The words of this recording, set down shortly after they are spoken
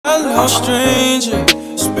no stranger.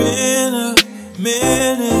 It's been a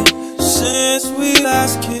minute since we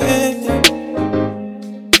last kicked it.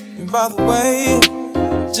 And by the way,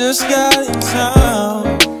 just got in town,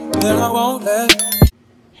 and I won't let.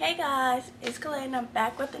 Hey guys, it's Kalei and I'm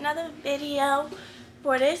back with another video.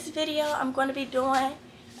 For this video, I'm going to be doing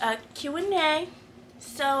a Q&A.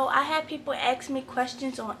 So I had people ask me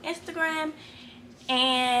questions on Instagram,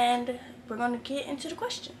 and we're going to get into the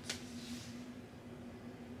questions.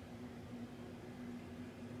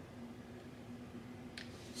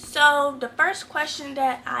 So the first question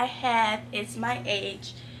that I have is my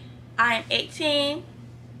age. I am 18.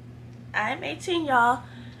 I am 18, y'all.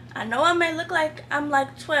 I know I may look like I'm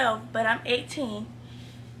like 12, but I'm 18.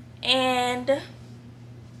 And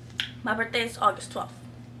my birthday is August 12th.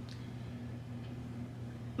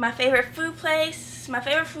 My favorite food place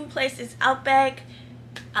is Outback.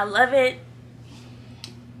 I love it.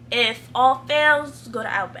 If all fails, go to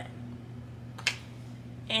Outback.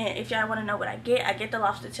 And if y'all want to know what I get the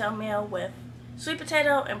lobster tail meal with sweet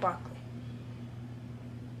potato and broccoli.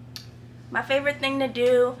 My favorite thing to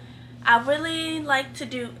do, I really like to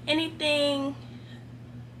do anything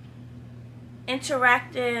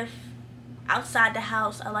interactive outside the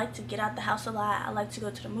house. I like to get out the house a lot. I like to go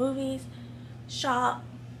to the movies, shop,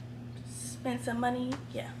 spend some money.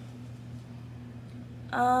 Yeah.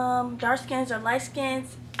 Dark skins or light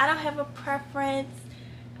skins, I don't have a preference.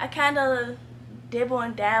 I kind of dibble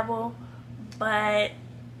and dabble, but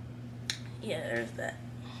yeah, there's that.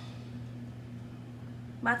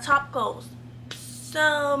 My top goals.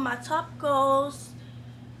 So my top goals,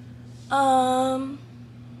 they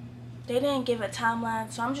didn't give a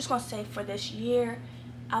timeline, so I'm just gonna say for this year,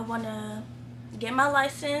 I wanna get my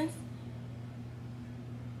license,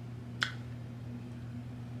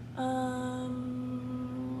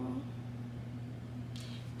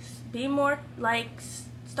 be more like,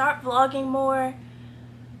 start vlogging more,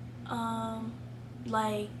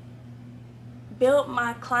 like build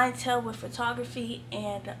my clientele with photography,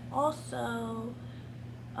 and also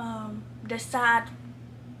decide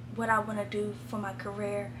what I want to do for my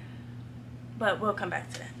career, but we'll come back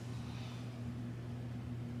to that.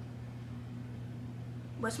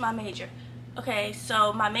 What's my major? Okay,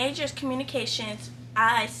 so my major is communications.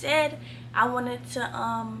 I said I wanted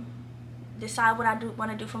to decide what I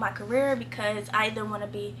want to do for my career, because I either want to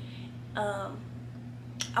be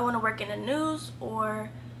I want to work in the news or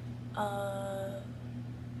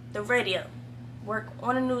the radio, work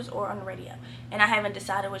on the news or on the radio, and I haven't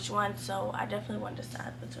decided which one, so I definitely want to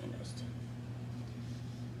decide between those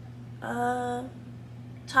two.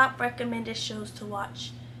 Top recommended shows to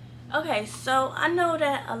watch. Okay, so I know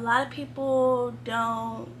that a lot of people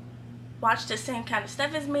don't watch the same kind of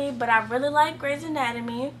stuff as me, but I really like Grey's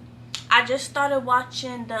Anatomy. I just started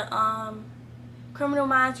watching the Criminal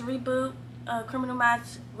Minds reboot, Criminal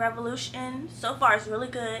Minds Revolution. So far it's really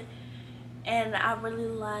good, and I really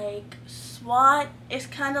like SWAT. It's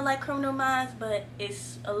kind of like Criminal Minds, but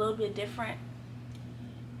it's a little bit different,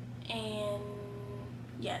 and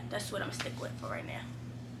yeah, that's what I'm gonna stick with for right now.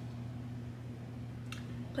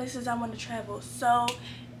 Places I want to travel. So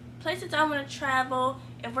places I want to travel,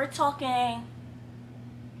 if we're talking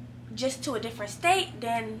just to a different state,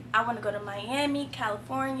 then I want to go to Miami,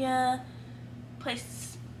 California,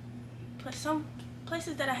 some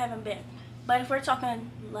places that I haven't been. But if we're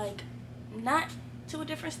talking like not to a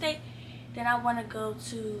different state, then I want to go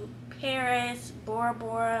to Paris, Bora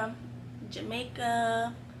Bora,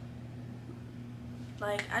 Jamaica.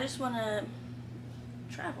 Like, I just want to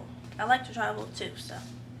travel. I like to travel too, so.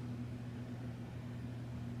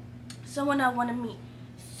 Someone I want to meet.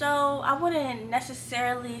 So I wouldn't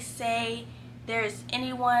necessarily say there's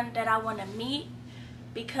anyone that I want to meet,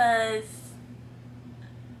 because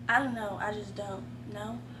I don't know, I just don't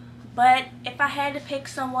know. But if I had to pick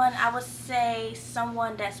someone, I would say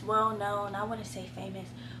someone that's well known. I wouldn't say famous,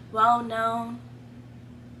 well known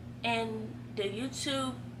in the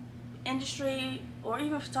YouTube industry or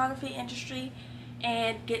even photography industry,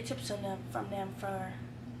 and get tips from them for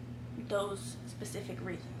those specific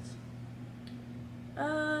reasons.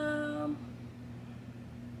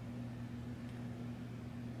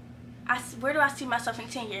 Where do I see myself in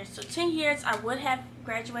 10 years? So 10 years, I would have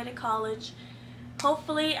graduated college.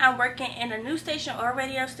 Hopefully, I'm working in a news station or a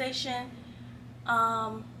radio station.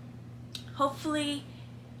 Hopefully,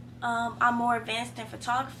 I'm more advanced in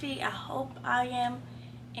photography. I hope I am.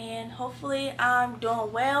 And hopefully, I'm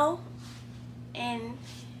doing well in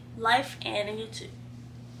life and in YouTube.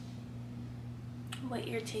 What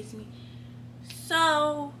irritates me?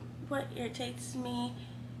 So, what irritates me?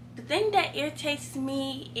 The thing that irritates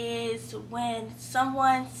me is when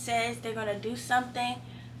someone says they're going to do something,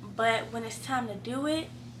 but when it's time to do it,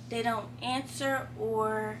 they don't answer,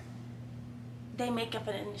 or they make up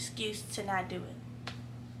an excuse to not do it.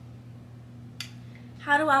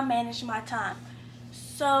 How do I manage my time?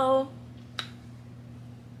 So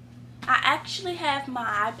I actually have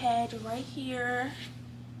my iPad right here,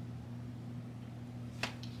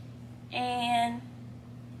 and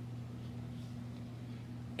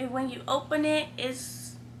when you open it,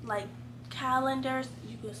 it's like calendars.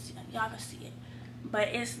 Y'all can see it, but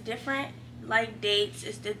it's different, like dates.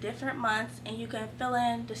 It's the different months, and you can fill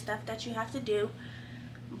in the stuff that you have to do.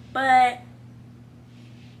 But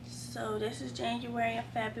so this is January and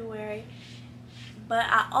February. But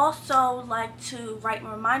I also like to write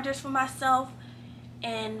reminders for myself,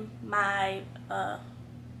 and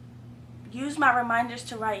use my reminders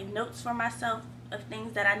to write notes for myself of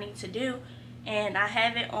things that I need to do, and I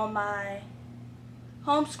have it on my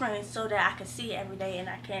home screen so that I can see it every day and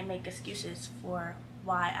I can't make excuses for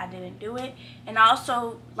why I didn't do it. And I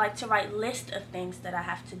also like to write lists of things that I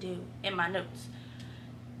have to do in my notes.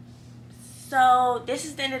 So this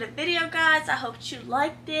is the end of the video, guys. I hope you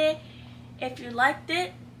liked it. If you liked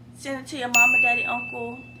it, send it to your mama, daddy,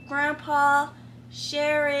 uncle, grandpa,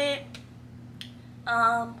 share it.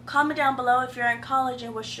 Comment down below if you're in college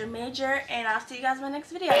and what's your major, and I'll see you guys in my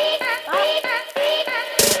next video. Bye.